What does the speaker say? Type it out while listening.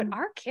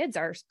our kids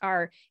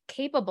are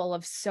capable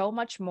of so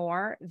much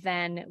more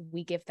than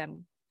we give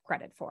them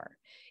credit for,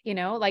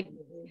 like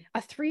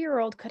a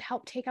 3-year-old could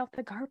help take out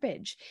the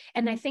garbage.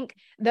 And I think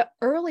the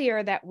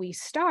earlier that we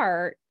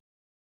start,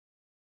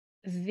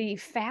 the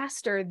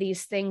faster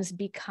these things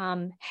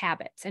become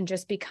habits and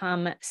just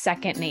become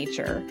second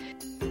nature.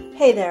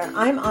 Hey there,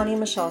 I'm Ani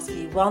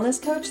Michalski,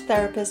 wellness coach,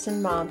 therapist,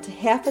 and mom to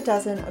half a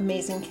dozen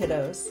amazing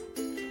kiddos.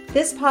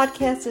 This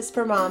podcast is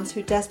for moms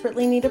who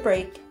desperately need a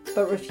break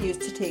but refuse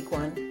to take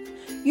one.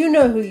 You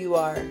know who you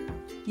are.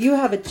 You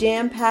have a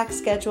jam-packed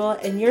schedule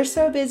and you're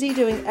so busy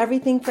doing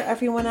everything for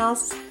everyone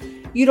else,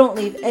 you don't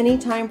leave any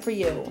time for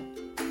you.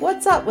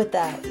 What's up with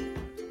that?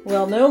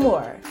 Well, no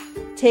more.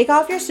 Take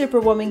off your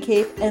Superwoman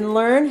cape and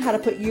learn how to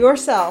put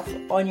yourself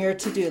on your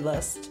to-do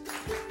list.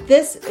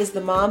 This is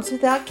the Moms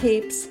Without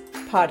Capes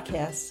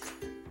podcast.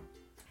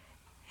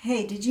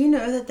 Hey, did you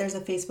know that there's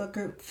a Facebook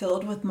group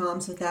filled with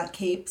moms without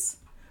capes?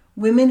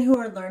 Women who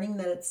are learning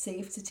that it's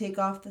safe to take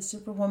off the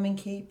Superwoman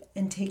cape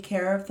and take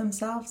care of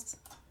themselves?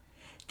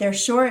 There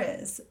sure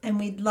is, and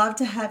we'd love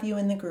to have you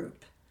in the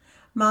group.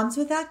 Moms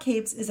Without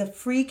Capes is a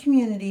free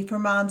community for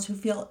moms who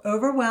feel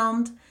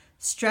overwhelmed,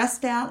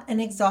 stressed out, and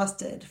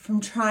exhausted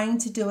from trying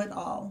to do it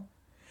all.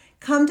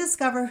 Come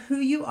discover who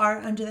you are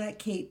under that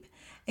cape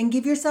and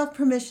give yourself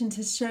permission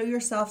to show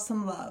yourself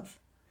some love.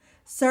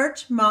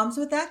 Search Moms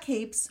Without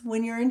Capes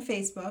when you're in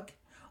Facebook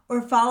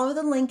or follow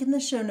the link in the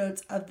show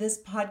notes of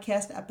this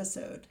podcast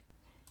episode.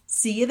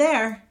 See you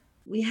there.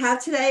 We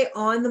have today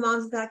on the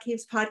Moms Without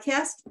Capes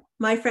podcast,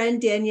 my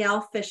friend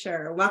Danielle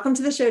Fisher. Welcome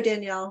to the show,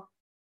 Danielle.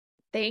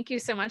 Thank you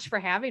so much for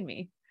having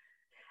me.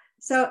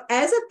 So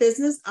as a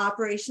business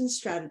operations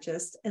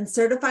strategist and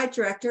certified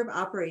director of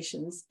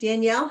operations,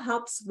 Danielle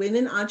helps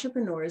women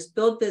entrepreneurs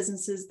build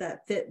businesses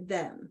that fit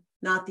them,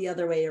 not the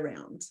other way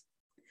around.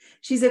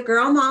 She's a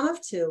girl mom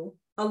of 2,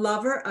 a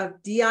lover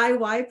of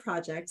DIY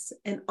projects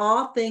and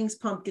all things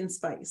pumpkin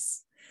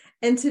spice.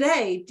 And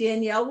today,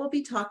 Danielle will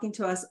be talking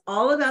to us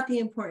all about the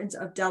importance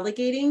of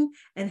delegating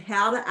and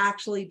how to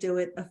actually do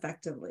it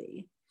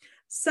effectively.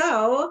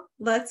 So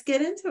let's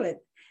get into it.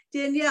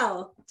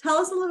 Danielle, tell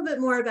us a little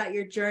bit more about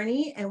your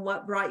journey and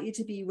what brought you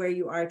to be where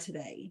you are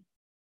today.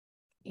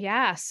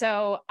 Yeah,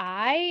 so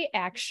I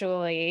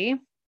actually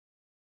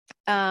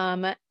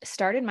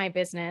started my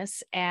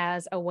business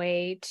as a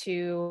way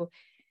to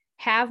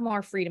have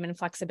more freedom and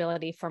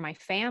flexibility for my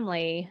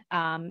family,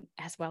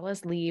 as well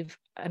as leave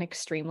an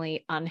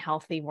extremely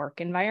unhealthy work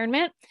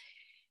environment.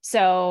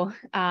 So,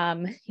 at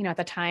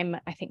the time,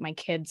 I think my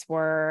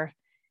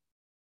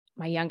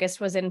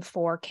youngest was in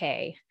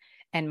 4K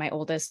and my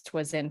oldest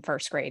was in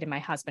first grade, and my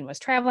husband was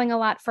traveling a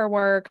lot for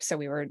work. So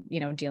we were,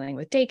 dealing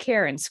with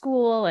daycare and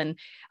school, and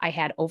I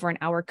had over an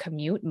hour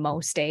commute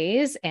most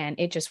days, and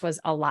it just was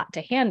a lot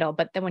to handle.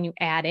 But then when you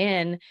add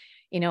in,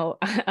 an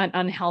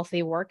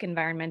unhealthy work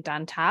environment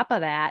on top of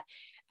that,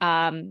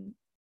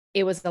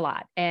 it was a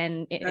lot,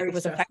 and it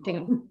was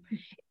affecting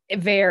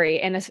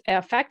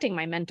affecting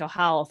my mental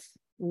health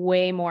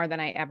way more than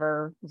I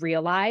ever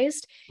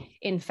realized.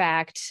 In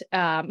fact,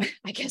 I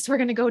guess we're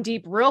going to go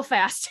deep real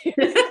fast.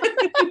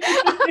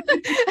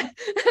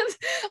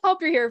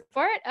 Hope you're here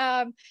for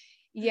it.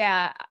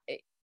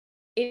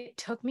 It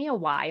took me a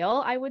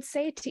while, I would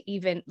say, to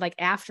even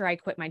after I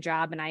quit my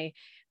job, and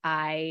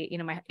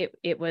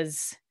it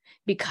was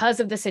because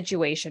of the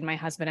situation. My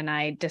husband and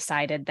I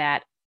decided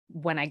that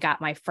when I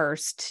got my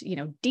first,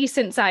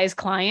 decent sized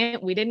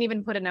client, we didn't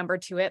even put a number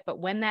to it, but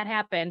when that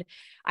happened,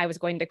 I was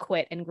going to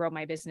quit and grow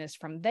my business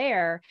from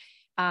there.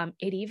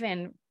 It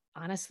even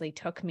honestly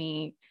took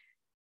me,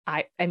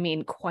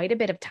 quite a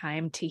bit of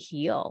time to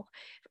heal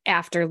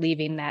after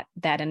leaving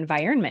that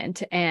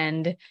environment,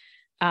 and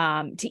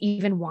to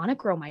even want to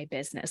grow my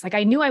business.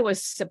 I knew I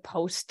was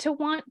supposed to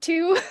want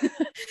to,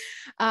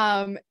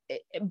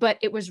 but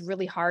it was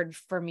really hard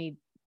for me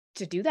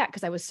to do that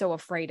because I was so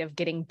afraid of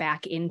getting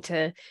back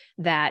into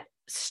that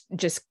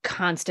just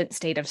constant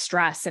state of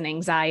stress and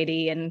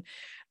anxiety and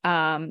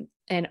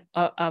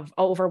of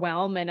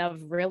overwhelm and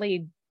of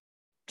really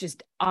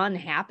just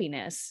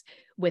unhappiness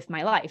with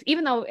my life,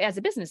 even though as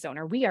a business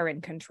owner, we are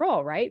in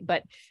control, right?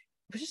 But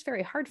it was just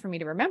very hard for me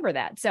to remember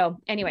that. So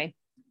anyway,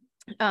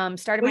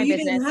 started my business.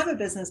 You didn't have a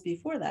business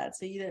before that,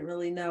 so you didn't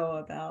really know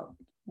about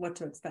what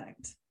to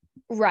expect.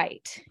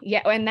 Right.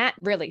 Yeah. And that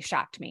really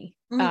shocked me.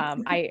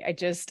 I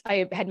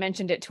had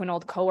mentioned it to an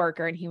old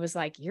coworker, and he was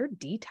like, "You're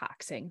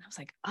detoxing." I was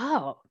like,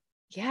 "Oh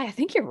yeah, I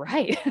think you're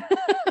right."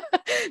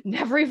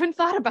 Never even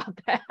thought about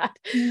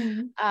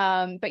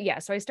that. But yeah,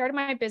 so I started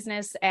my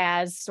business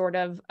as sort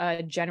of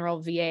a general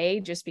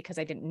VA, just because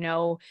I didn't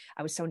know,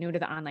 I was so new to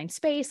the online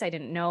space. I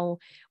didn't know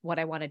what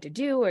I wanted to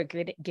do or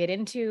get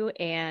into.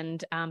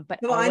 And, I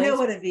know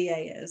what a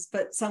VA is,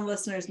 but some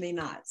listeners may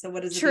not. So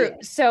what is true? A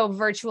VA? So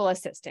virtual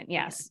assistant.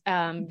 Yes.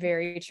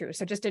 Very true.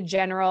 So just a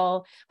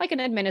general, like an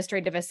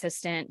administrative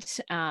assistant,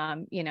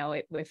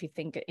 if you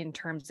think in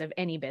terms of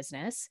any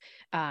business,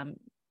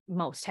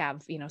 most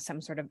have,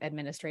 some sort of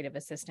administrative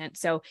assistant.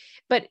 So,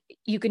 but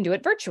you can do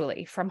it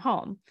virtually from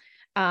home.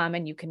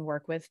 And you can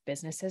work with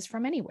businesses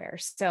from anywhere.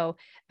 So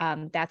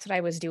that's what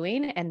I was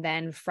doing. And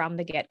then from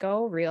the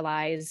get-go,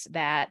 realized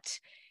that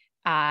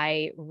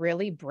I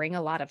really bring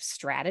a lot of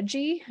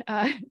strategy,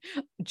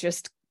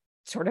 just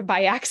sort of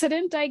by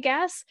accident, I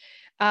guess,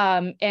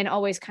 and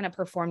always kind of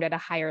performed at a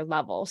higher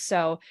level.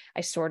 So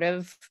I sort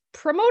of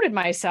promoted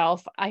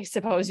myself, I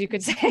suppose you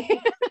could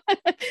say,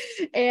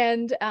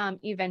 and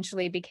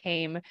eventually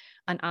became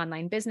an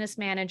online business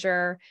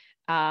manager,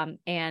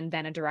 and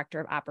then a director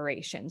of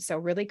operations. So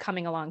really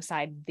coming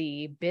alongside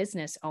the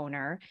business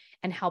owner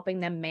and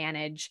helping them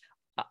manage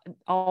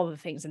all the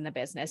things in the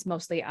business,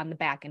 mostly on the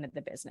back end of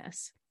the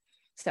business.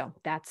 So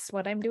that's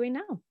what I'm doing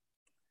now.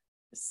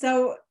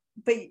 So,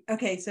 but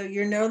okay, so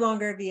you're no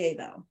longer a VA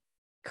though.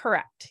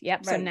 Correct.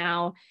 Yep. Right. So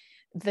now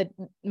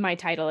my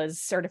title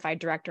is Certified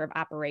Director of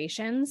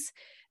Operations.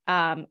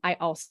 I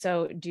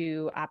also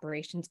do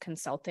operations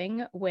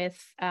consulting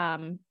with,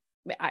 I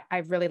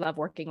really love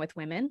working with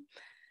women.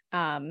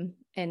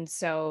 And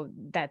so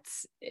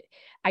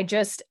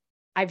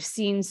I've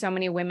seen so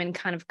many women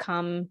kind of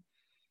come,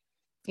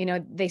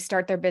 they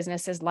start their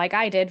businesses like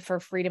I did for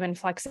freedom and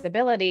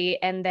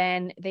flexibility. And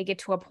then they get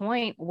to a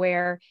point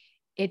where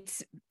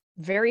it's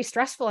very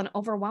stressful and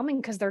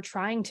overwhelming because they're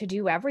trying to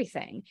do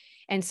everything.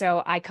 And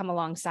so I come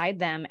alongside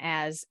them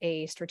as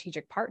a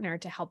strategic partner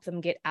to help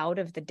them get out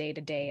of the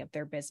day-to-day of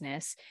their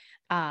business.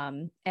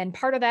 And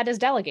part of that is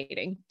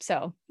delegating.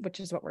 So,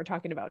 which is what we're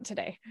talking about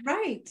today.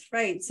 Right.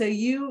 Right. So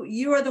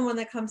you are the one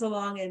that comes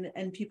along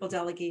and people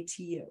delegate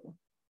to you.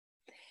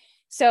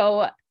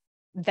 So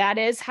that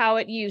is how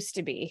it used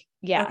to be.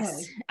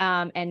 Yes.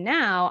 Okay. And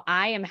now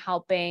I am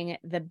helping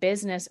the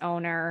business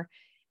owner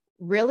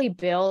really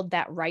build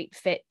that right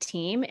fit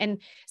team.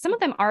 And some of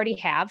them already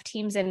have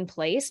teams in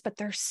place, but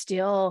they're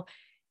still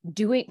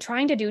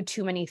trying to do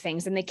too many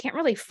things, and they can't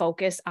really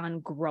focus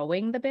on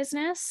growing the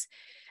business,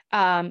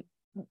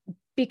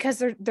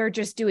 because they're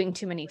just doing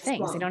too many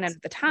things. They don't have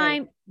the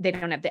time, right. They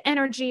don't have the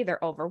energy,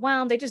 they're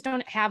overwhelmed. They just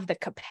don't have the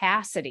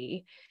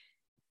capacity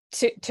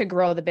to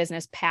grow the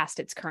business past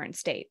its current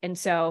state. And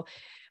so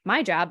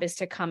my job is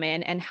to come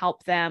in and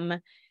help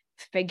them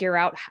figure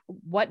out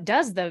what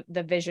does the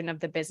vision of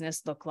the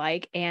business look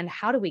like, and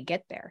how do we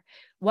get there?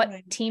 What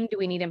right. team do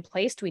we need in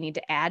place? Do we need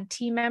to add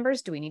team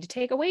members? Do we need to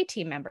take away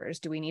team members?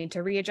 Do we need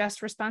to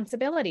readjust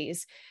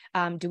responsibilities?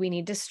 Do we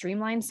need to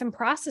streamline some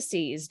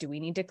processes? Do we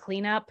need to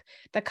clean up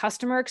the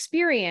customer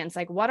experience?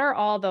 Like, what are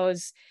all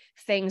those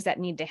things that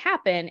need to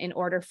happen in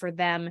order for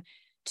them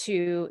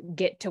to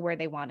get to where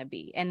they want to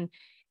be?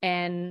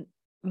 And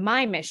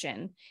my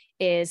mission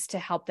is to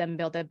help them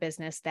build a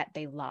business that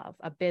they love,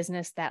 a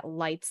business that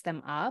lights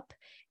them up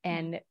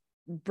and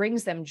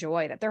brings them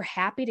joy, that they're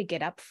happy to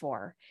get up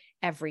for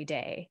every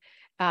day.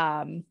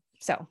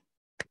 So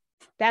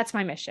that's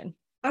my mission.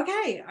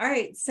 Okay. All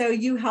right. So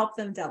you help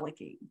them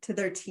delegate to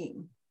their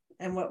team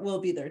and what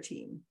will be their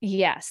team.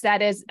 Yes,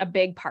 that is a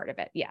big part of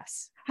it.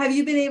 Yes. Have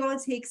you been able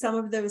to take some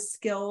of those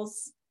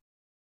skills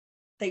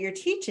that you're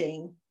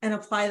teaching and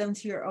apply them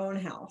to your own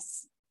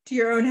house, to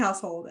your own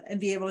household, and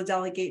be able to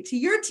delegate to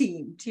your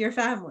team, to your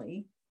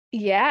family?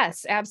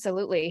 Yes,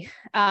 absolutely.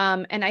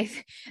 And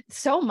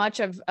so much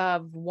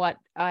of what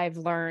I've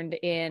learned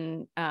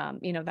in,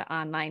 the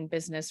online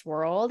business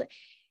world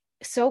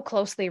so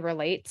closely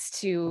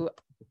relates to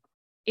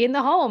in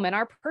the home and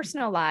our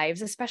personal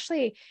lives,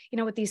 especially,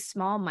 with these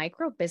small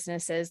micro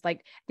businesses. Like,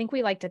 I think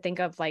we like to think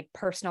of like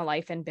personal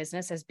life and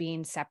business as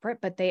being separate,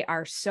 but they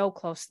are so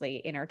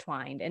closely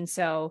intertwined. And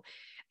so,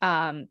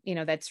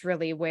 that's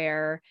really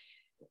where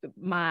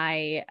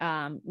my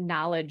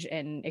knowledge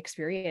and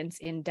experience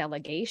in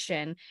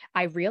delegation,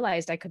 I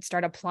realized I could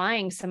start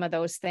applying some of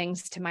those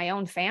things to my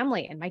own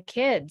family and my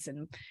kids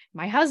and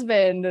my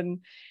husband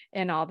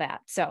and all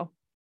that. So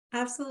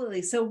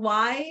absolutely. So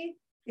why,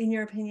 in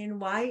your opinion,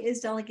 why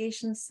is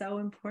delegation so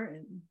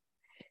important?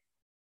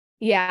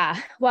 Yeah,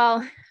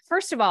 well,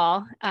 first of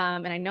all,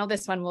 and I know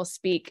this one will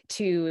speak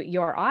to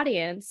your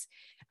audience,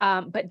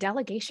 but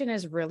delegation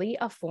is really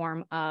a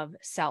form of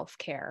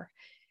self-care.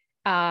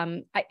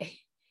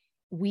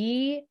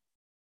 We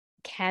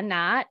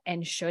cannot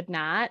and should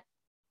not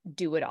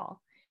do it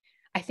all.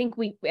 I think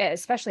we,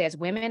 especially as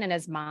women and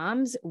as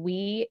moms,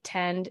 we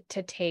tend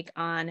to take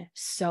on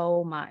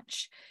so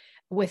much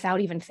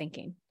without even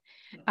thinking.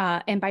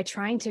 And by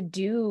trying to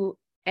do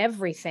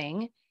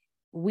everything,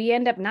 we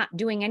end up not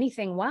doing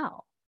anything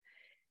well.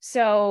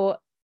 So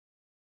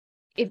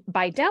if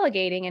by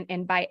delegating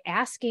and by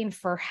asking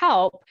for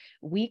help,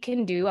 we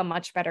can do a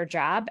much better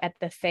job at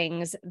the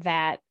things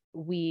that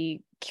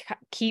we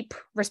keep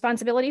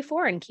responsibility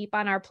for and keep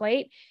on our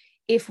plate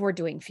if we're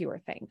doing fewer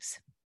things.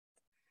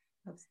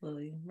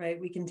 Absolutely.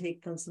 Right. We can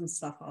take some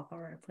stuff off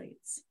our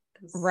plates.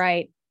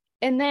 Right.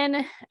 And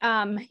then,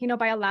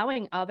 by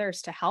allowing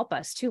others to help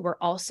us too, we're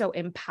also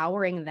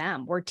empowering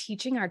them. We're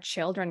teaching our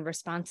children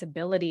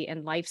responsibility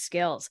and life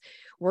skills.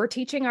 We're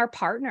teaching our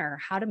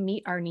partner how to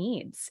meet our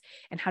needs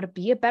and how to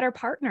be a better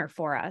partner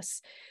for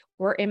us.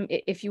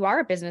 If you are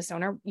a business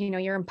owner,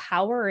 you're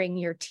empowering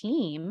your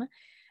team.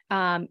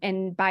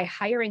 And by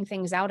hiring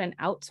things out and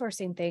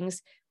outsourcing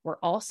things, we're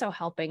also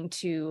helping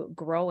to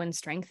grow and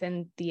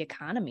strengthen the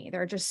economy.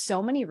 There are just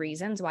so many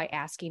reasons why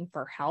asking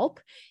for help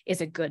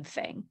is a good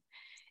thing.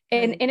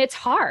 And it's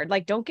hard.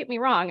 Like, don't get me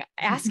wrong,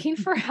 asking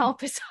for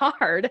help is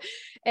hard.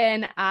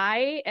 And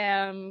I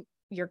am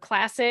your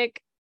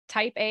classic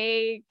type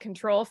A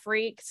control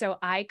freak. So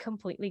I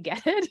completely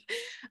get it.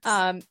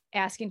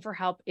 Asking for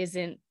help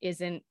isn't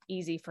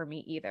easy for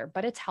me either,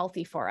 but it's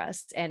healthy for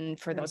us and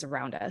for those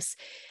around us.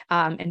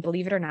 And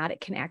believe it or not,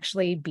 it can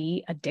actually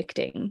be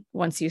addicting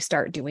once you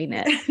start doing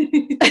it.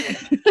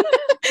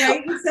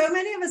 Right. So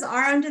many of us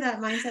are under that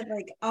mindset,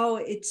 like, oh,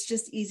 it's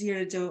just easier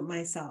to do it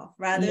myself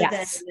rather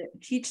than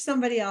teach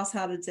somebody else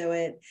how to do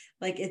it.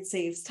 Like, it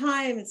saves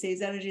time, it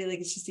saves energy. Like,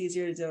 it's just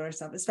easier to do it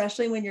ourselves,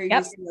 especially when you're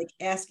used to like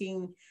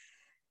asking,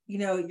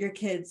 your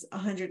kids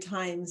 100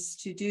 times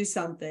to do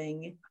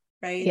something.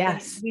 Right.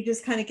 Yes. And we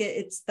just kind of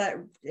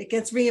it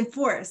gets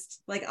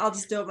reinforced. Like, I'll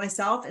just do it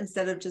myself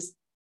instead of just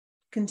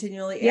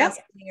continually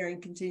asking or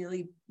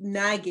continually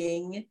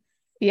nagging.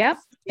 Yep.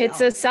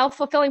 It's a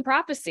self-fulfilling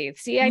prophecy.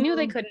 See, I knew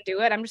they couldn't do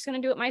it. I'm just going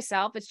to do it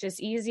myself. It's just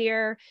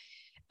easier.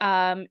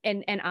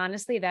 And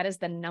honestly, that is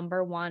the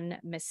number one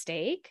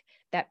mistake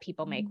that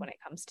people make when it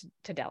comes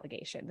to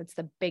delegation. That's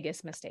the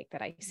biggest mistake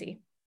that I see.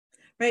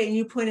 Right. And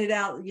you pointed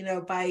out,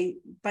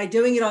 by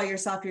doing it all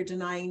yourself, you're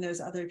denying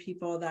those other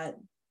people that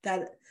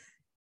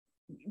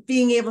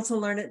being able to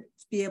learn it,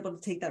 be able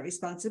to take that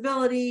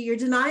responsibility, you're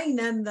denying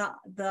them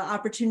the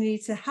opportunity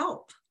to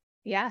help.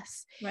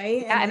 Yes.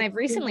 Right. Yeah, and I've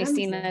recently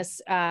seen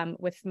this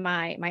with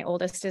my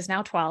oldest is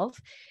now 12,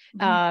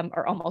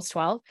 or almost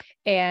 12.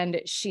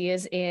 And she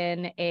is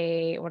in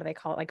a, what do they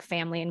call it? Like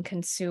family and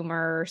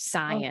consumer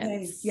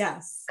science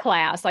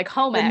class, like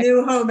home ec.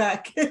 New home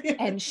ec.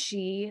 And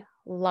she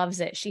loves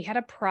it. She had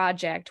a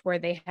project where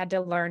they had to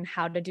learn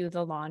how to do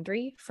the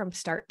laundry from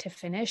start to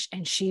finish.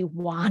 And she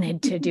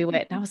wanted to do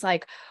it. And I was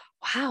like,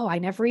 wow, I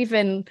never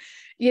even,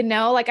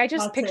 like I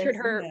just pictured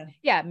her.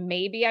 Yeah.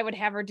 Maybe I would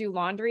have her do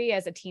laundry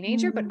as a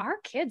teenager, but our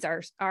kids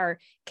are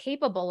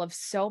capable of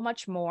so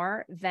much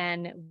more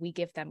than we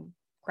give them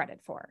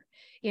credit for,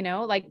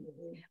 like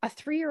a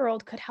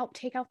 3-year-old could help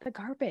take out the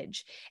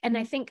garbage. And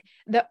I think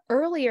the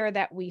earlier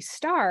that we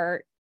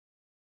start,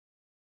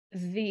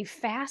 the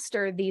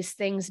faster these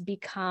things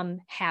become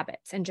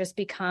habits and just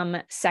become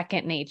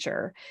second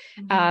nature.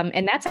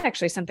 And that's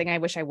actually something I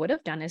wish I would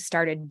have done, is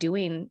started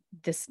doing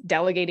this,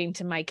 delegating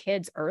to my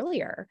kids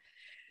earlier.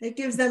 It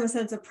gives them a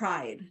sense of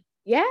pride.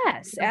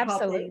 Yes,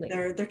 absolutely.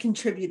 They're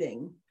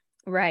contributing.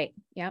 Right.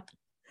 Yep.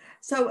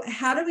 So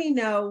how do we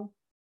know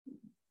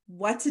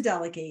what to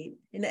delegate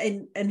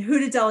and who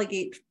to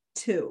delegate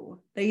to?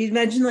 Now, you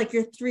mentioned like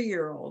your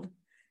 3-year-old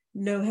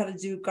knew how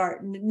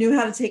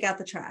to take out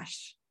the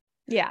trash.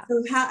 Yeah.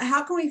 So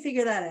how can we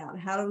figure that out?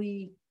 How do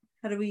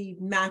we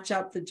match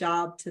up the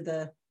job to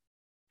the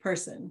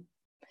person?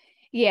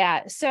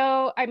 Yeah.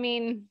 So, I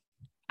mean,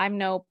 I'm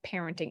no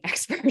parenting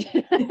expert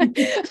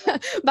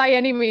by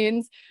any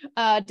means,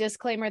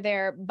 disclaimer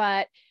there,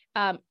 but,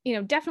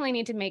 definitely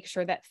need to make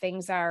sure that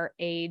things are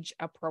age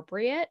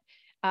appropriate.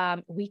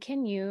 We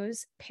can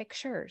use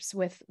pictures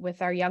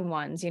with our young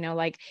ones,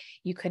 like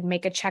you could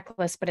make a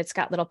checklist, but it's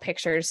got little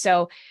pictures.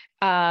 So,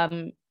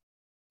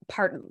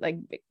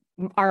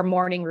 our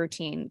morning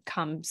routine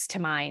comes to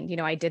mind.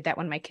 I did that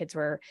when my kids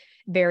were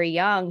very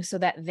young so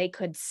that they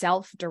could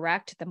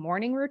self-direct the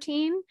morning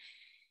routine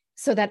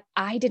so that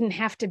I didn't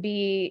have to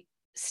be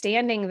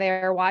standing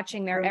there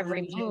watching their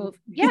every move.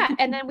 Yeah.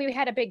 And then we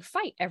had a big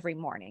fight every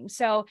morning.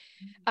 So,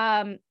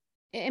 and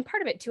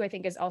part of it too, I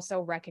think, is also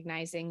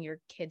recognizing your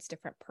kids'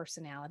 different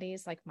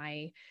personalities. Like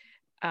my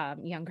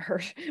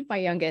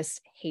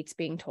youngest hates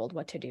being told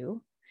what to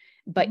do,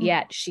 but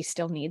yet she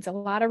still needs a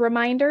lot of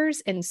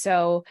reminders. And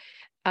so,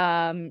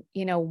 one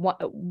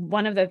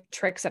of the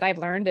tricks that I've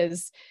learned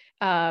is,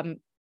 in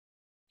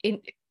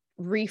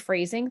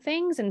rephrasing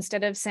things.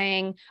 Instead of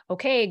saying,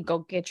 okay, go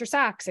get your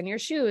socks and your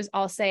shoes,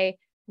 I'll say,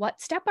 what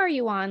step are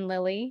you on,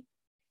 Lily?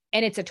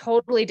 And it's a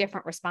totally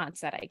different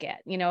response that I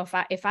get.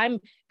 If I'm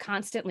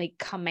constantly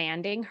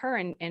commanding her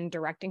and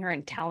directing her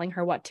and telling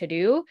her what to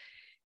do,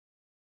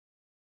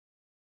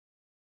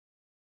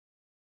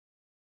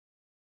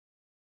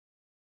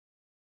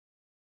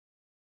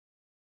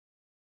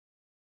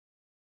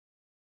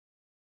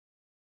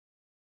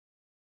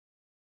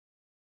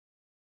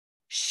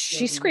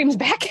 she screams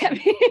back at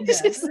me.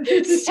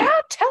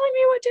 Stop telling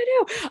me what to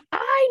do.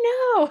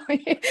 I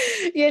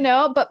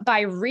know, but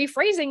by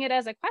rephrasing it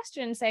as a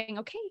question, saying,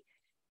 okay,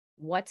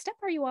 what step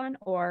are you on?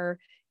 Or,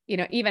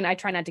 even I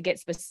try not to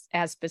get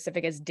as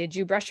specific as, did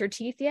you brush your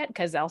teeth yet?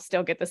 Because I'll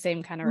still get the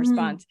same kind of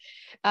response.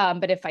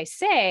 But if I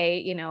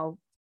say,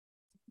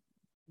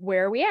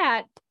 where are we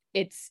at?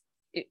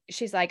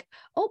 She's like,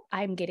 oh,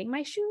 I'm getting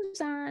my shoes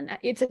on.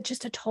 It's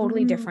just a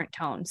totally different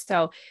tone.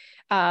 So,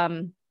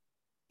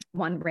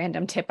 one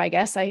random tip, I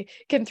guess I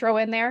can throw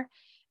in there.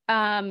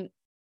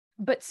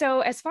 But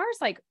so as far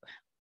as like,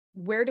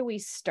 where do we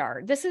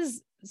start? This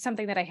is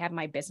something that I have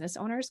my business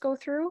owners go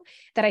through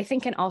that I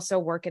think can also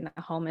work in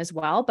the home as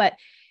well. But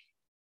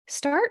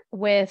start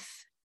with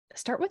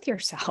start with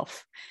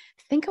yourself.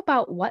 Think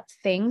about what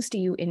things do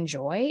you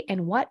enjoy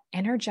and what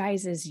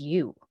energizes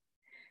you.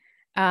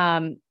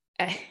 I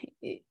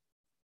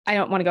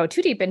don't want to go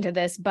too deep into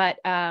this, but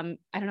I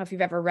don't know if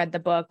you've ever read the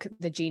book,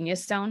 The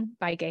Genius Zone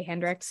by Gay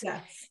Hendricks.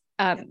 Yes.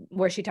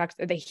 Where he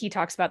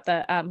talks about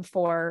the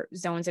 4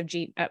 zones of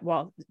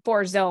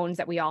 4 zones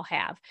that we all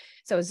have.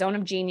 So zone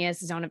of genius,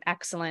 zone of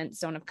excellence,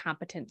 zone of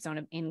competence, zone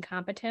of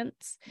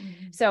incompetence.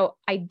 Mm-hmm. So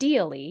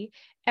ideally,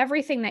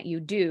 everything that you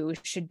do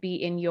should be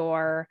in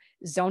your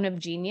zone of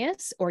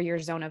genius or your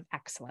zone of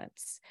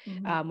excellence,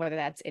 mm-hmm. Whether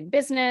that's in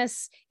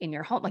business, in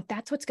your home, like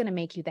that's what's going to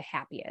make you the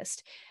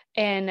happiest.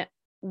 And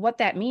what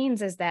that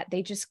means is that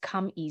they just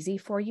come easy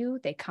for you.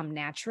 They come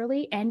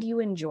naturally and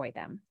you enjoy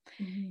them.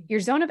 Mm-hmm. Your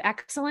zone of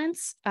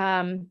excellence,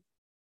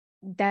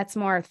 that's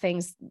more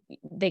things,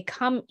 they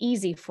come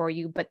easy for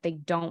you, but they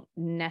don't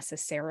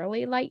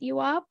necessarily light you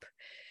up.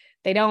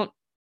 They don't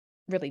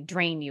really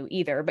drain you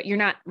either, but you're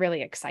not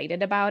really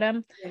excited about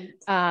them.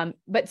 Right.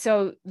 But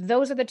so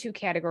those are the 2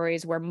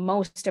 categories where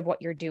most of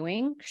what you're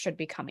doing should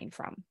be coming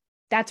from.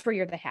 That's where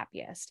you're the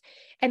happiest.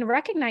 And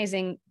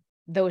recognizing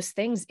those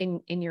things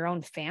in your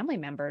own family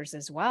members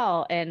as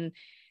well. And,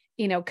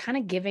 kind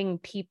of giving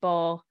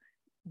people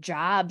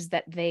jobs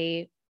that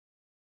they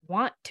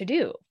want to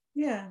do.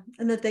 Yeah.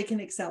 And that they can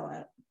excel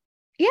at.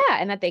 Yeah.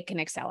 And that they can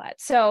excel at.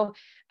 So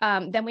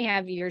then we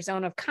have your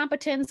zone of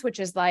competence, which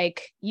is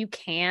like, you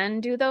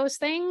can do those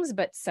things,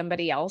 but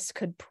somebody else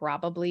could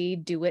probably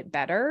do it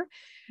better.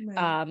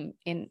 Right.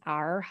 In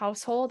our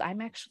household,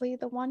 I'm actually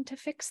the one to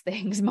fix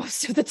things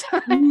most of the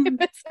time.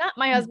 It's not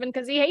my husband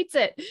because he hates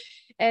it.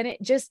 And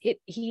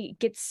he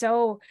gets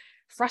so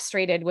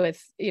frustrated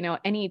with,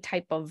 any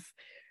type of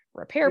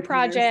repair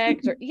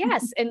project or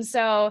yes. And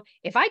so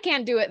if I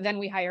can't do it, then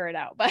we hire it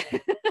out, but,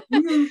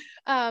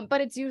 but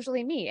it's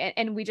usually me.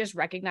 And we just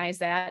recognize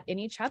that in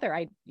each other.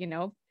 I,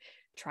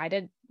 try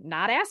to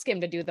not ask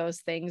him to do those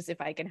things if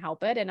I can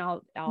help it. And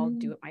I'll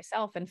do it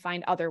myself and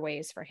find other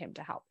ways for him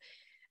to help.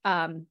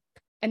 And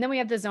then we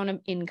have the zone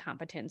of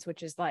incompetence,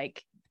 which is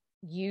like,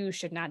 you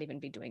should not even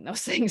be doing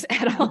those things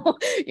at all.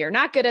 You're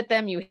not good at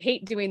them. You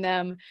hate doing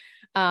them.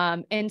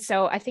 And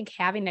so I think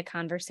having a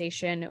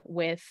conversation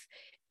with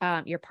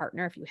your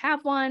partner, if you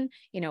have one,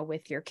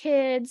 with your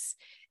kids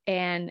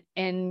and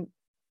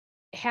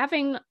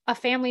having a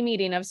family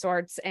meeting of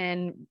sorts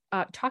and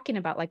talking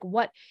about like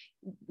what,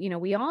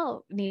 we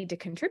all need to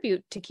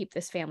contribute to keep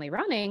this family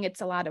running.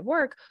 It's a lot of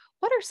work.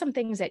 What are some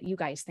things that you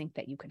guys think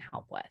that you can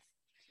help with?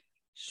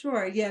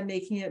 Sure. Yeah.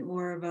 Making it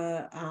more of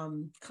a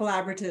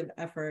collaborative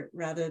effort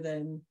rather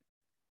than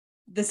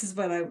this is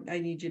what I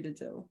need you to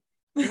do.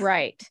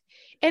 Right.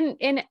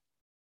 And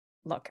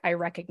look, I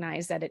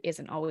recognize that it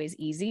isn't always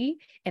easy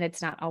and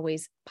it's not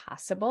always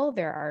possible.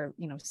 There are,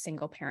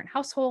 single parent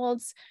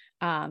households.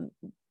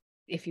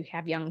 If you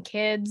have young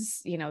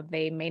kids,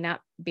 they may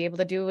not be able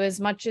to do as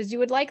much as you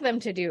would like them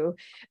to do.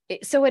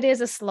 So it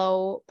is a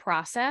slow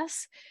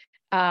process.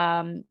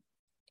 And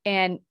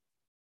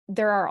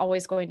there are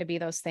always going to be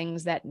those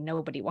things that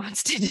nobody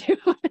wants to do,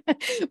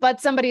 but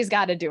somebody's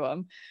got to do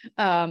them.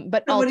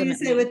 But so what do you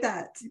say with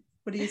that?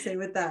 What do you say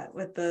with that,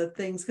 with the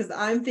things? Because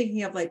I'm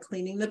thinking of like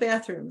cleaning the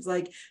bathrooms.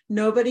 Like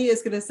nobody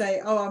is going to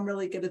say, oh, I'm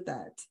really good at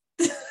that.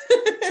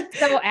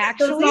 So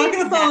actually, so it's not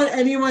going to fall in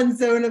anyone's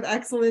zone of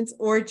excellence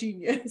or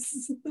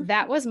genius.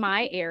 That was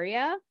my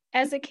area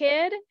as a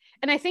kid.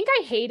 And I think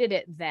I hated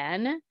it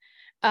then.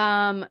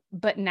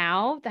 But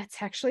now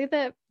that's actually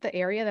the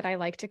area that I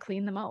like to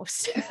clean the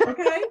most.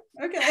 Okay.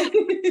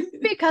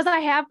 Because I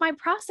have my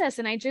process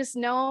and I just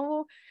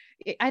know,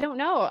 I don't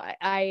know.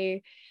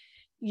 I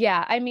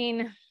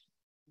mean,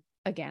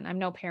 again, I'm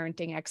no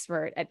parenting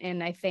expert.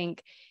 And I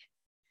think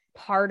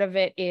part of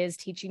it is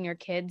teaching your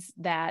kids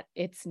that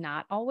it's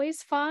not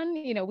always fun.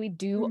 We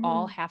do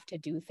all have to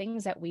do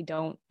things that we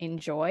don't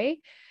enjoy.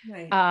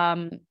 Right.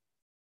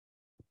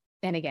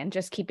 And again,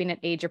 just keeping it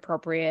age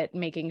appropriate,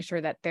 making sure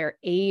that they're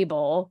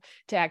able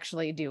to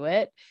actually do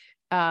it.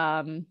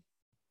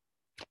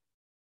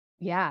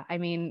 Yeah, I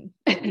mean,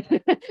 I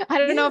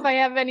don't know if I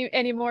have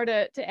any more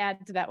to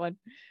add to that one.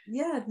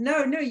 Yeah,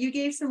 no, you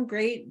gave some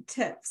great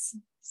tips,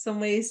 some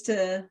ways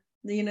to,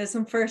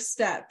 some first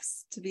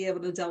steps to be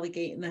able to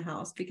delegate in the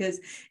house, because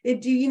we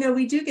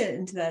do get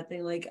into that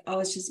thing like, oh,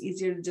 it's just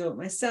easier to do it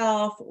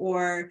myself,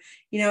 or,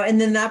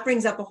 and then that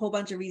brings up a whole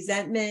bunch of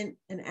resentment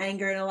and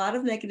anger and a lot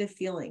of negative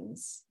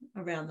feelings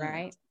around that.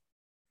 Right.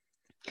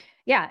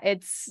 Yeah.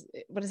 It's,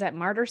 what is that,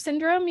 martyr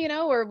syndrome,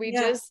 where we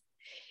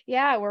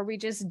where we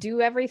just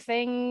do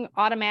everything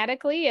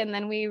automatically. And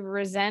then we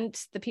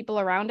resent the people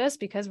around us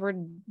because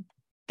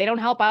they don't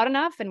help out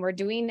enough and we're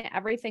doing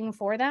everything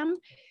for them.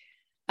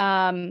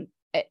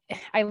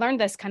 I learned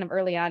this kind of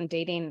early on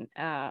dating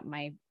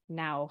my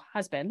now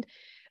husband,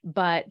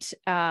 but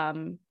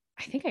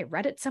I think I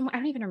read it somewhere. I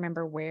don't even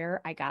remember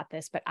where I got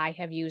this, but I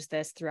have used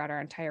this throughout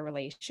our entire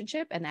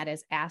relationship. And that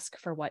is ask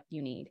for what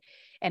you need.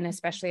 And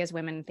especially as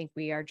women, I think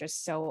we are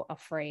just so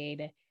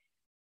afraid.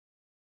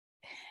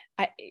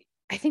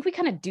 I think we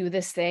kind of do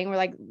this thing. We're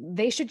like,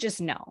 they should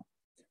just know.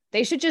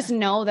 They should just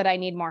know that I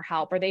need more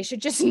help, or they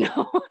should just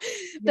know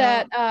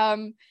that,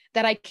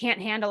 that I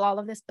can't handle all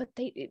of this, but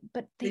they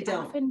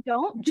often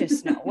don't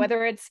just know,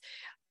 whether it's,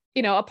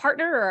 a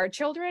partner or our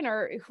children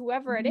or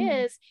whoever it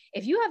is.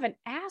 If you haven't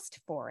asked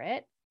for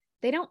it,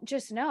 they don't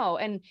just know.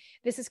 And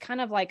this is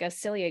kind of like a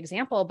silly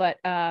example, but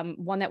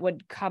one that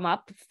would come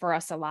up for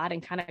us a lot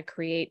and kind of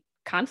create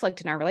conflict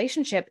in our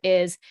relationship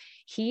is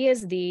he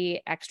is the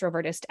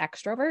extrovertest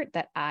extrovert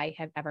that I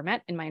have ever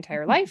met in my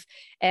entire life.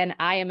 And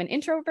I am an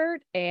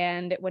introvert.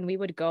 And when we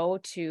would go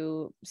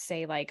to,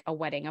 say, like a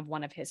wedding of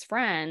one of his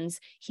friends,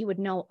 he would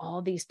know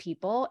all these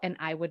people and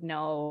I would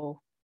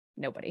know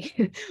nobody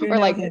or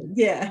like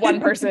one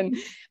person,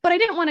 but I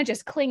didn't want to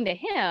just cling to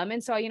him.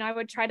 And so, I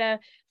would try to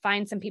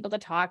find some people to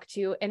talk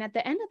to. And at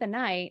the end of the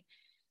night,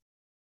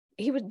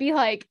 he would be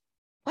like,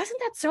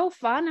 wasn't that so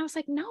fun? I was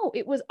like, no,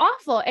 it was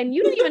awful. And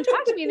you didn't even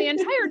talk to me the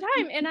entire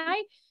time. And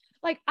I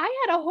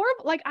had a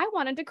horrible, I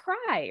wanted to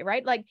cry.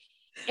 Right.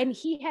 And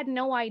he had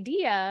no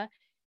idea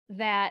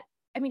that,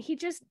 he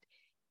just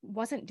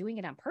wasn't doing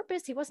it on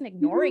purpose. He wasn't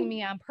ignoring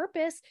me on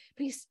purpose,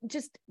 but he's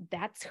just,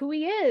 that's who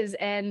he is.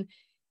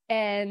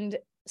 And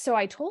so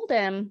I told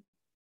him,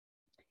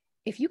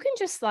 if you can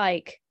just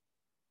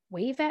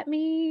wave at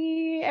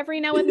me every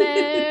now and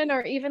then,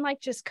 or even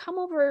just come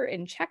over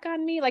and check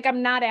on me.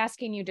 I'm not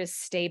asking you to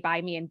stay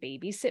by me and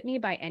babysit me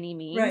by any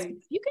means. Right.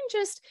 You can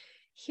just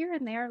here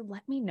and there,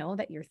 let me know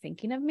that you're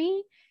thinking of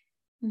me.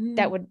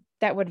 That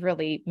would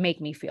really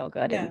make me feel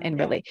good. And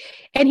really,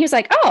 and he was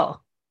like, oh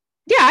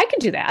yeah, I can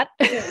do that.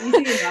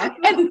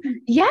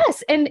 And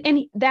yes.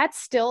 And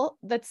that's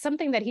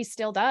something that he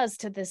still does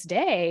to this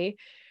day.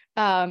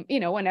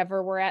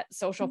 Whenever we're at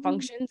social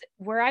functions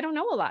where I don't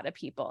know a lot of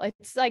people,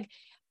 it's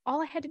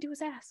all I had to do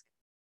was ask.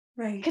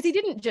 Right. Because he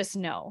didn't just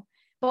know.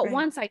 But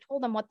once I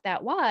told him what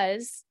that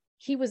was,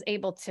 he was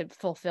able to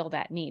fulfill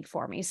that need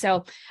for me.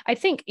 So I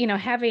think,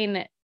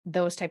 having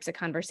those types of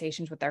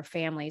conversations with our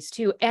families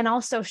too, and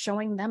also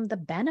showing them the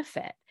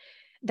benefit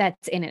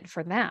that's in it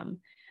for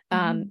them,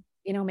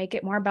 make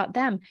it more about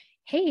them.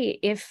 Hey,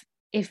 if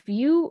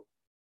you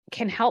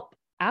can help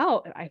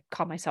out, I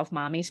call myself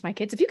mommy to my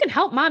kids. If you can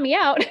help mommy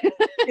out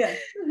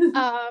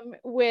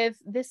with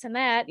this and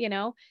that,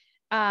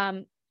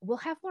 we'll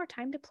have more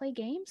time to play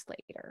games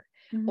later,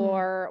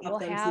 or we'll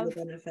have the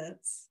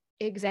benefits.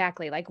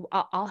 Exactly.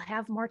 I'll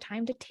have more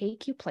time to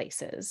take you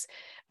places,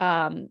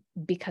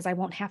 because I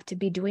won't have to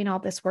be doing all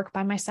this work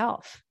by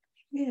myself.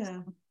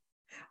 Yeah.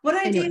 What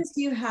ideas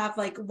do you have,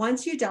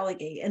 once you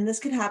delegate, and this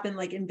could happen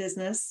in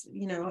business,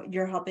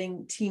 you're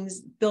helping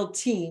teams build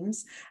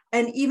teams,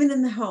 and even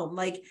in the home,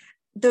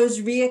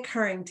 those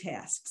reoccurring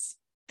tasks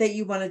that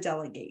you want to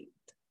delegate?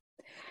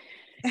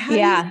 How do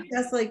you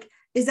suggest,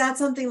 is that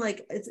something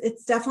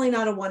it's definitely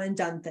not a one and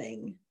done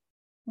thing?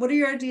 What are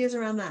your ideas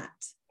around that?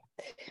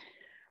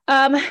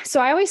 So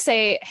I always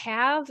say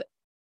have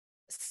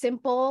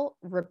simple,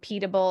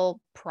 repeatable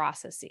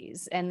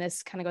processes. And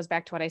this kind of goes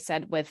back to what I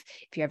said with,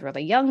 if you have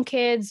really young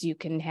kids, you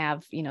can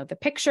have, the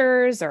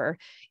pictures or,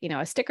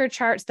 a sticker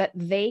charts that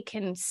they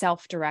can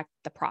self-direct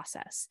the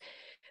process.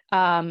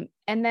 And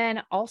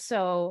then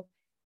also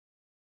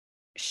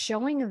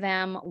showing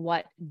them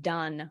what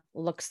done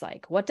looks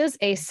like. What does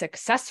a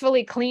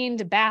successfully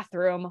cleaned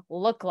bathroom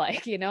look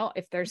like?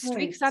 If there's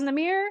streaks on the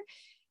mirror,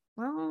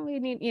 well, we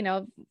need,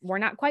 we're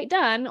not quite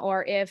done.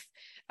 Or if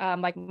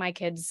my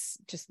kids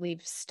just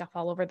leave stuff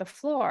all over the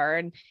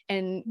floor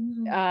and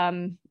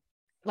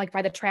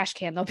by the trash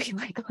can, there'll be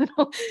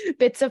little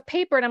bits of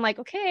paper. And I'm like,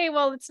 okay,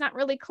 well, it's not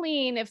really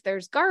clean if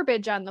there's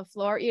garbage on the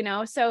floor,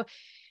 so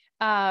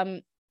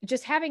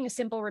just having a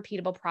simple,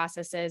 repeatable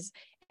processes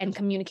and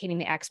communicating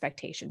the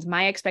expectations.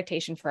 My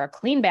expectation for a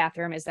clean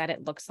bathroom is that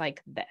it looks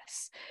like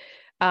this.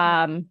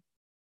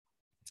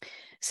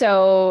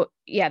 So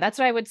yeah, that's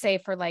what I would say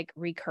for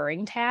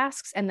recurring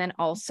tasks. And then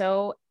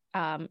also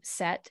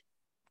set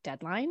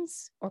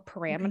deadlines or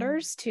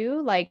parameters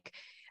too.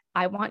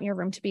 I want your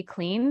room to be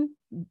clean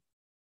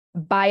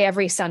by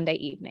every Sunday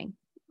evening.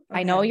 Okay.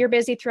 I know you're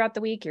busy throughout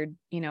the week. You're,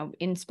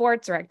 in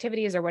sports or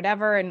activities or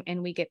whatever,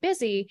 and we get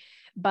busy,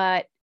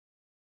 but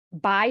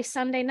by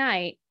Sunday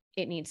night,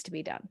 it needs to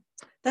be done.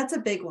 That's a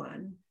big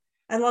one.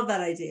 I love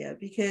that idea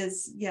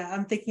because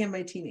I'm thinking of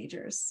my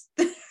teenagers.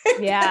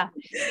 Yeah.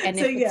 And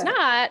so,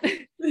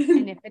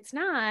 if it's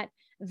not,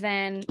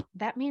 then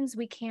that means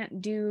we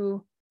can't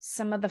do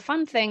some of the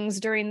fun things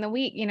during the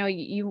week.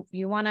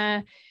 You want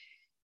to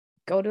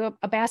go to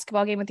a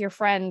basketball game with your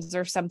friends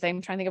or something.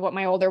 I'm trying to think of what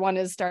my older one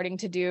is starting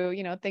to do,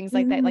 things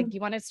like that. You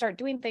want to start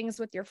doing things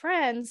with your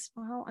friends.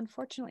 Well,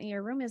 unfortunately,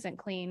 your room isn't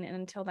clean. And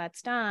until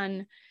that's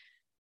done,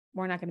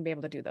 we're not going to be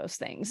able to do those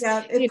things.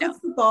 Yeah, it puts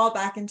the ball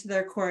back into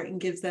their court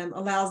and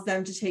allows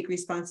them to take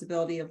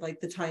responsibility of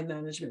the time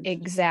management.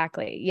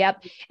 Exactly.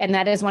 Yep. And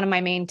that is one of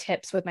my main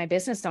tips with my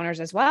business owners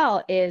as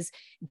well, is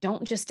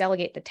don't just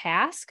delegate the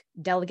task,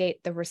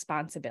 delegate the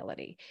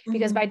responsibility.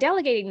 Because by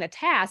delegating the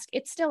task,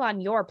 it's still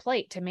on your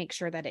plate to make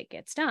sure that it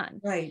gets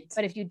done. Right.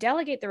 But if you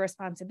delegate the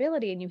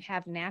responsibility and you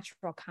have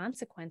natural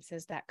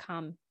consequences that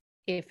come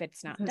if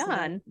it's not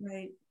done,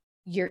 right,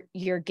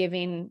 you're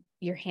giving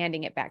you're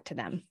handing it back to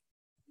them.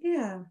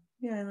 Yeah.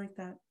 Yeah. I like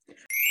that.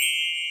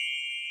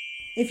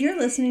 If you're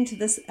listening to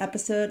this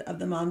episode of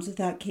the Moms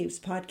Without Capes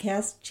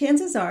podcast,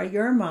 chances are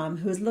you're a mom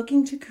who is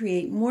looking to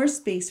create more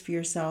space for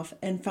yourself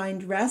and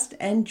find rest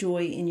and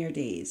joy in your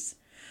days,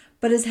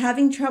 but is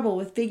having trouble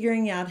with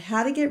figuring out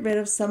how to get rid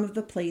of some of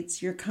the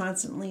plates you're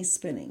constantly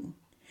spinning.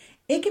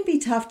 It can be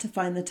tough to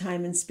find the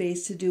time and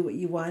space to do what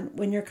you want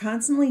when you're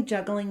constantly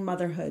juggling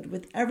motherhood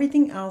with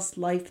everything else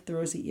life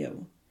throws at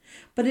you.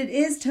 But it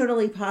is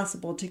totally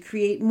possible to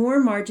create more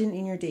margin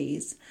in your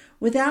days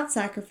without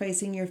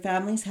sacrificing your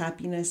family's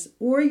happiness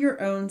or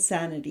your own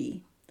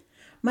sanity.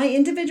 My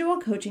individual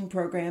coaching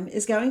program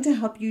is going to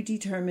help you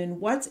determine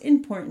what's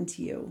important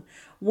to you,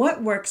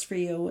 what works for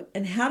you,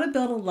 and how to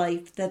build a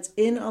life that's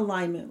in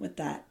alignment with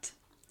that.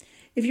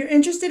 If you're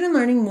interested in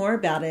learning more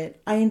about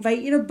it, I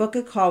invite you to book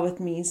a call with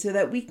me so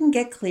that we can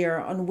get clear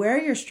on where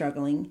you're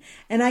struggling,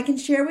 and I can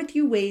share with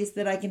you ways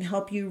that I can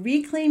help you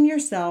reclaim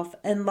yourself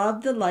and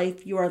love the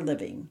life you are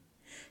living.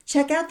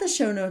 Check out the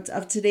show notes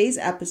of today's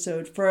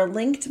episode for a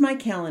link to my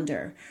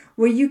calendar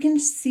where you can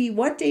see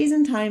what days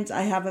and times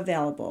I have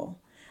available.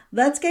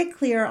 Let's get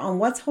clear on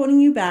what's holding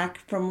you back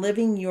from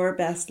living your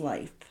best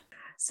life.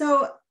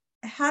 So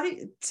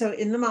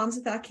in the Moms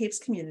Without Capes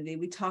community,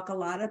 we talk a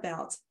lot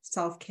about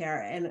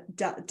self-care, and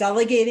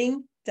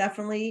delegating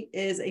definitely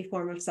is a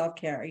form of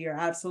self-care. You're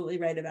absolutely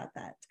right about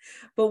that.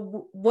 But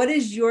what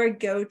is your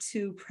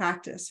go-to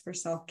practice for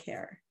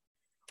self-care?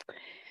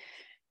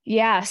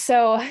 Yeah.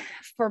 So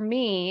for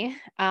me,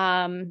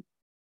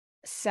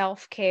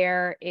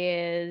 self-care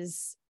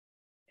is,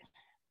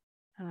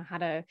 I don't know how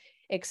to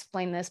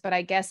explain this, but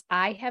I guess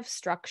I have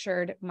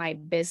structured my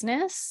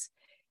business,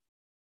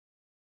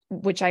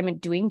 which I'm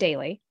doing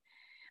daily,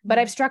 but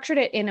I've structured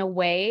it in a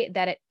way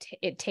that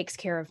it takes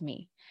care of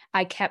me.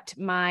 I kept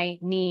my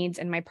needs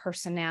and my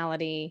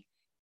personality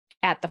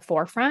at the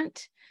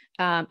forefront.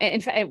 And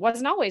in fact, it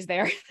wasn't always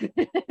there.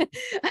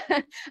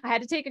 I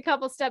had to take a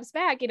couple steps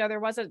back. There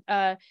was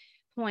a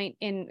point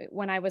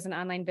when I was an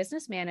online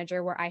business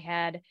manager where I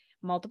had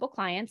multiple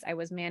clients. I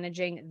was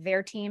managing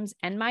their teams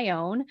and my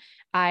own.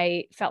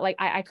 I felt like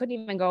I couldn't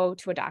even go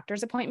to a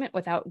doctor's appointment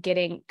without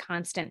getting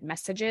constant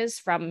messages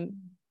from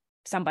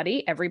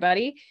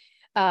everybody.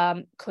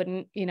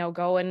 Couldn't,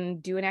 go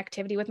and do an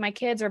activity with my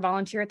kids or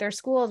volunteer at their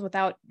schools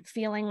without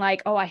feeling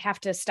like, oh, I have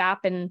to stop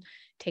and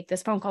take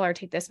this phone call or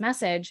take this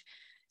message.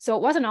 So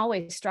it wasn't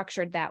always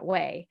structured that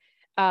way.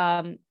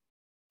 And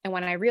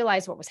when I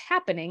realized what was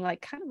happening,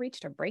 kind of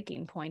reached a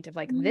breaking point of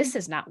this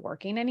is not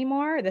working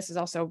anymore. This is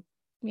also,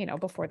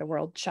 before the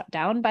world shut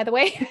down, by the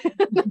way.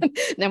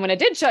 Then when it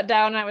did shut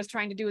down and I was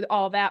trying to do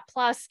all that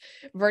plus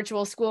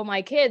virtual school,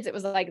 my kids, it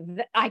was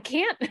I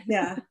can't.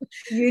 Yeah.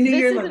 You knew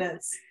your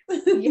limits.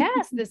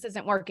 Yes, this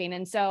isn't working.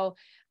 And so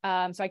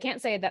I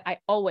can't say that I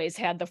always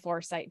had the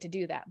foresight to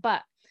do that.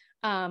 But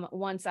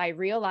once I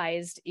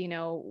realized,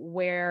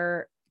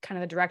 where kind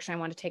of the direction I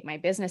want to take my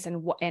business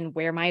and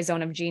where my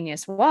zone of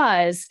genius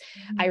was,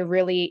 I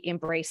really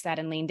embraced that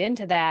and leaned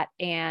into that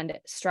and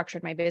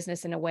structured my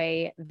business in a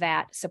way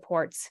that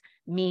supports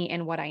me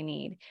and what I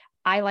need.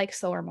 I like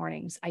slower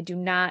mornings. I do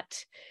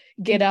not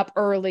get up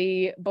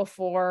early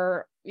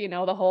before,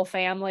 the whole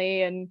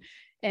family and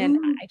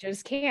I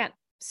just can't.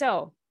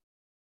 So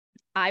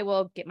I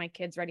will get my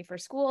kids ready for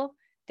school.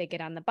 They get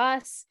on the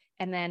bus,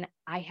 and then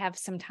I have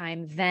some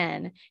time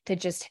then to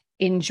just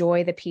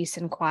enjoy the peace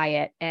and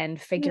quiet and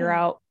figure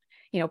out,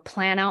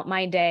 plan out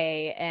my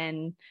day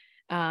and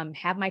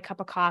have my cup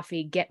of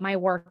coffee, get my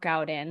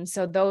workout in.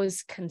 So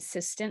those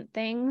consistent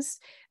things,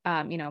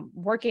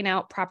 working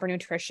out, proper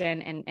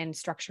nutrition, and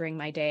structuring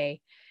my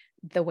day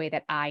the way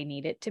that I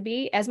need it to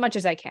be as much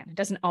as I can. It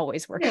doesn't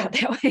always work out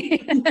that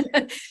way,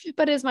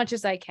 but as much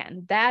as I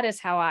can. That is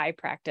how I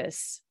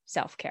practice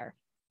self-care.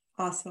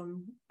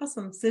 Awesome.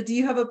 So do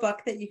you have a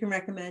book that you can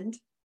recommend?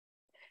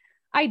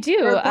 I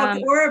do.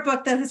 Or a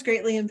book that has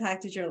greatly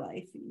impacted your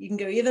life. You can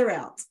go either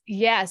route.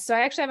 Yeah. So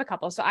I actually have a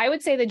couple. So I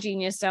would say The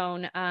Genius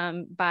Zone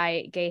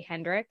by Gay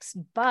Hendricks,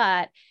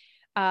 but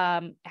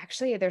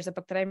actually there's a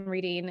book that I'm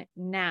reading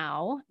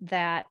now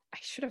that I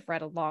should have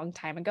read a long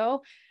time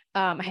ago.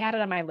 I had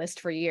it on my list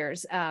for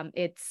years.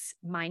 It's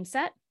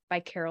Mindset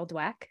by Carol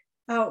Dweck.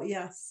 Oh,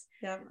 yes.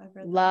 Yeah, I've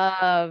read that.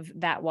 Love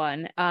that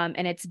one.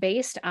 And it's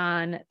based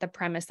on the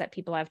premise that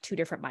people have two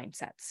different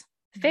mindsets,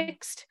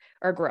 fixed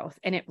or growth.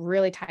 And it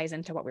really ties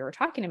into what we were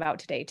talking about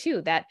today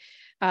too, that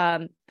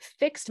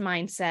fixed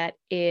mindset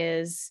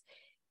is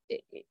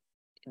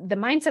the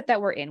mindset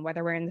that we're in,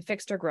 whether we're in the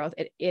fixed or growth,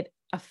 it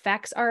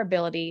affects our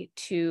ability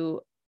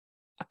to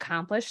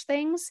accomplish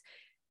things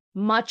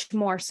much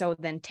more so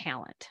than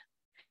talent.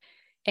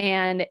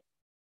 And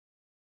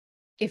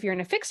if you're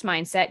in a fixed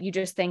mindset, you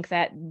just think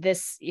that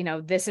this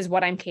is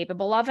what I'm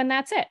capable of, and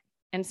that's it.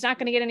 And it's not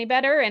going to get any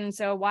better. And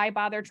so why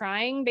bother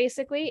trying,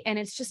 basically? And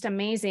it's just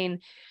amazing.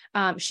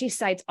 She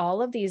cites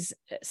all of these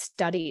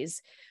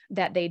studies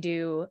that they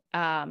do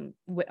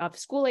of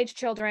school-age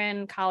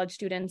children, college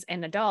students,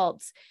 and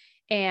adults.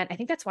 And I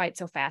think that's why it's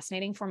so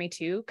fascinating for me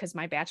too, because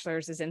my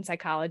bachelor's is in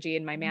psychology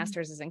and my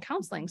master's is in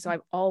counseling. So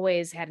I've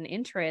always had an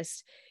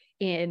interest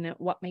in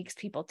what makes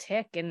people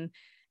tick. And,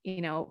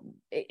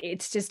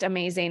 it's just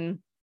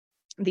amazing,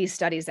 these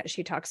studies that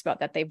she talks about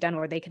that they've done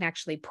where they can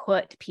actually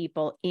put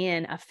people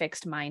in a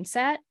fixed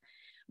mindset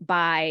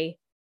by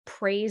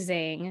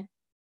praising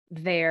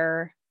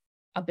their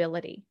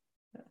ability.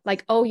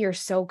 Like, oh, you're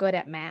so good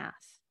at math.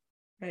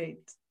 Right.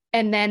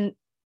 And then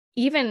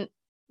even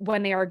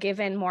when they are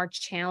given more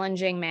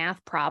challenging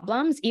math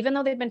problems, even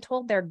though they've been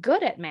told they're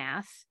good at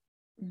math,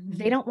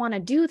 they don't want to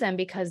do them,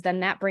 because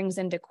then that brings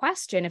into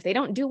question, if they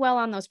don't do well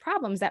on those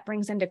problems, that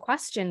brings into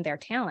question their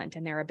talent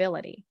and their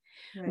ability.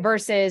 Right.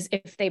 Versus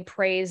if they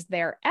praise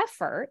their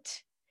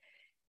effort,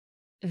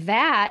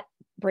 that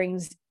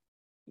brings,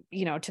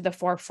 to the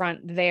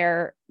forefront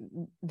the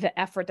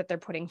effort that they're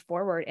putting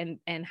forward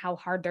and how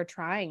hard they're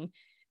trying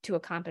to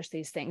accomplish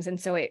these things.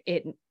 And so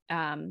it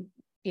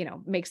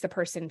makes the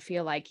person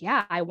feel like,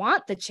 yeah, I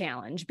want the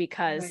challenge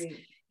because,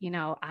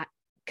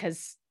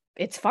 because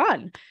it's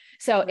fun.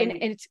 So, right. and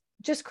it's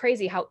just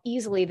crazy how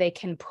easily they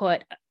can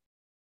put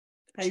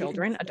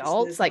children,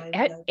 adults, like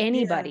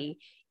anybody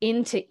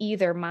into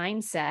either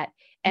mindset,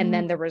 and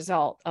then the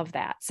result of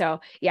that.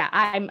 So yeah,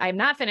 I'm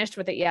not finished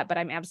with it yet, but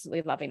I'm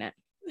absolutely loving it.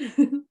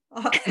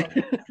 Awesome.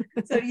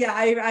 So yeah,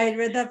 I had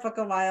read that book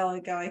a while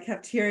ago. I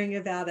kept hearing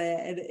about it,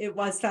 and it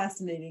was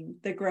fascinating,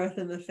 the growth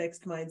in the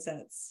fixed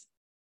mindsets.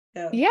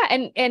 Yeah.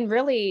 And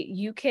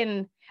really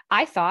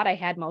I thought I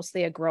had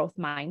mostly a growth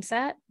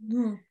mindset.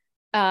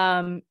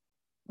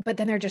 But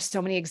then there are just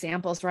so many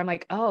examples where I'm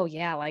like, oh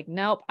yeah, like,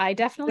 nope, I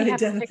definitely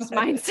have a fixed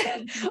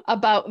mindset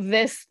about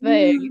this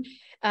thing.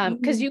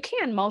 Because you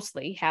can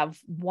mostly have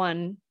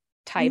one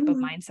type of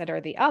mindset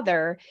or the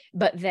other,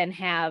 but then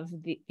have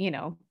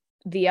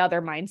the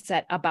other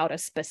mindset about a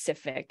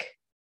specific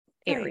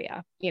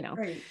area,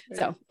 Right.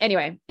 So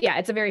anyway, yeah,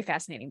 it's a very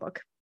fascinating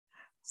book.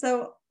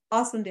 So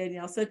awesome,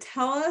 Danielle. So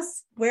tell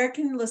us, where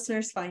can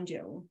listeners find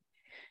you?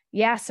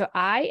 Yeah, so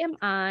I am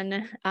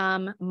on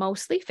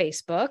mostly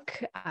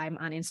Facebook. I'm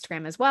on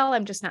Instagram as well.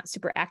 I'm just not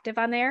super active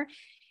on there.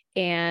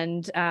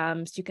 And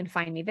so you can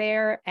find me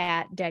there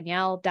at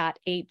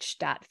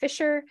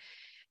danielle.h.fisher.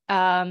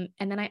 And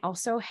then I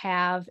also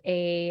have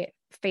a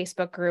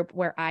Facebook group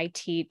where I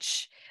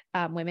teach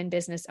women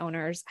business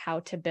owners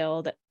how to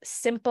build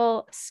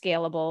simple,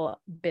 scalable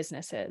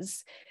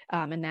businesses.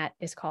 And that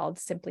is called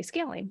Simply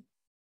Scaling.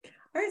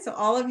 All right. So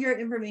all of your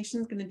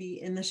information is going to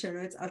be in the show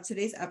notes of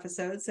today's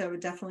episode. So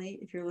definitely,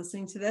 if you're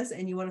listening to this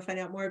and you want to find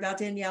out more about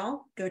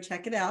Danielle, go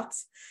check it out.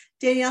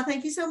 Danielle,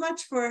 thank you so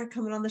much for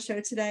coming on the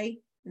show today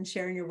and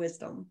sharing your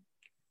wisdom.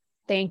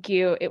 Thank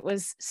you. It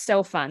was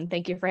so fun.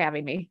 Thank you for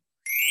having me.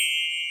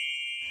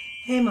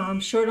 Hey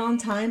mom, short on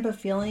time, but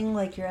feeling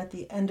like you're at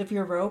the end of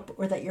your rope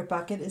or that your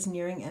bucket is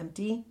nearing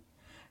empty?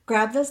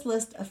 Grab this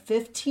list of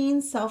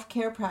 15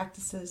 self-care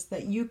practices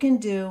that you can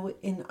do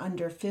in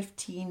under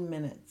 15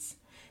 minutes.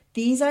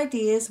 These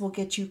ideas will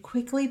get you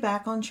quickly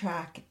back on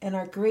track and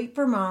are great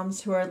for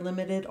moms who are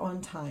limited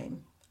on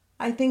time.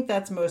 I think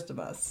that's most of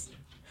us.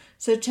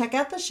 So check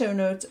out the show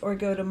notes or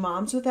go to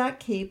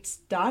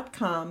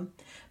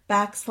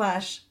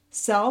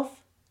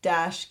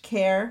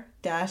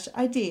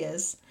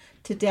momswithoutcapes.com/self-care-ideas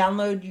to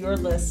download your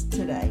list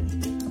today.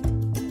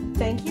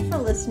 Thank you for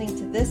listening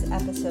to this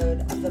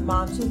episode of the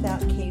Moms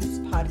Without Capes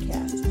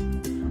podcast.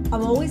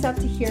 I'm always up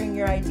to hearing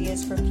your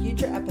ideas for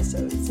future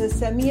episodes, so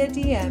send me a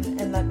DM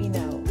and let me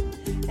know.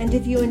 And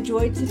if you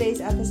enjoyed today's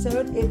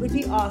episode, it would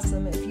be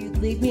awesome if you'd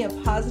leave me a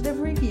positive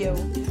review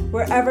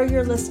wherever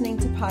you're listening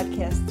to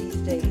podcasts these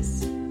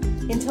days.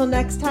 Until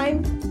next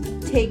time,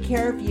 take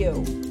care of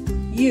you.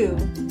 You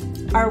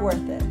are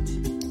worth it.